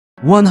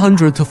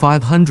100 to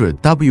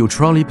 500 W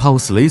trolley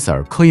pulse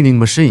laser cleaning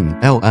machine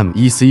LME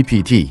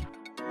CPT.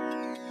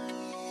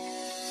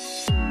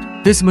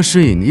 This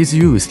machine is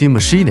used in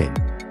machining,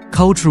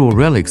 cultural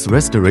relics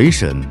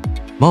restoration,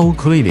 mold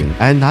cleaning,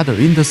 and other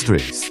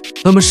industries.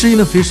 The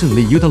machine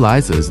efficiently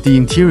utilizes the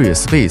interior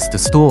space to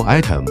store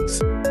items.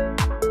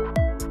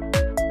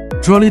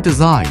 Trolley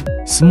design: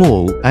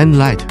 small and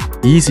light,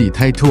 easy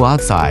take to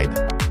outside.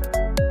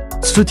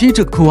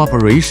 Strategic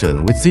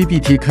cooperation with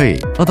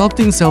CPTK,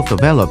 adopting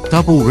self-developed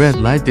double red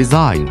light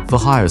design for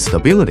higher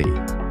stability.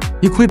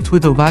 Equipped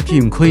with a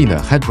vacuum cleaner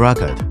head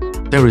bracket,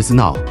 there is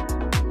no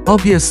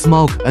obvious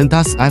smoke and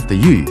dust after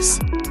use,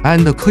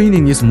 and the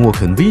cleaning is more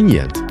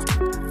convenient.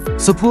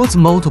 Supports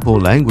multiple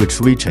language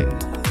switching.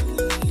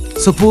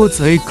 Supports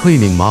 8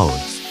 cleaning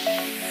modes.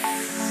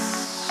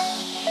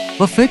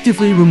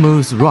 Effectively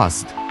removes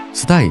rust,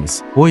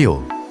 stains,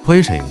 oil,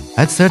 plating,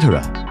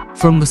 etc.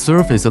 from the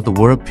surface of the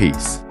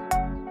workpiece.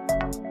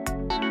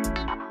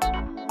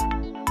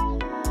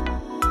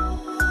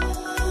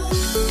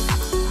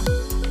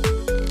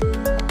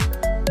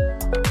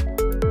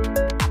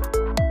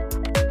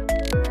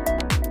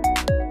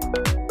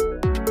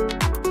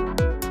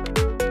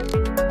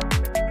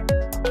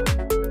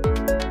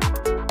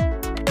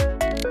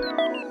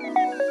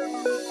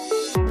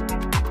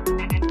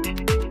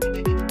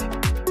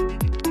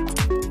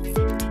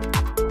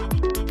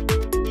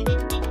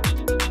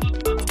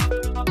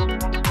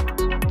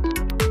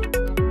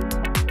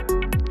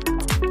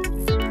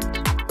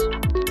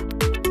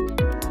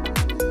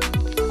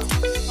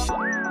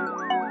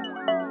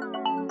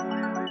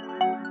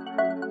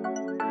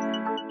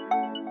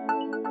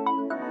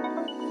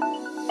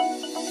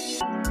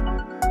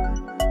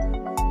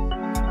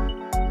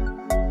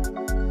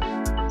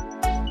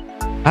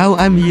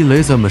 LME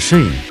laser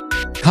machine.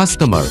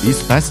 Customer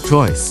is best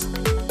choice.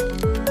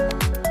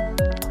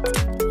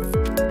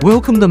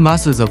 Welcome the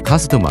masses of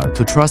customer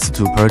to trust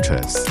to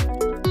purchase.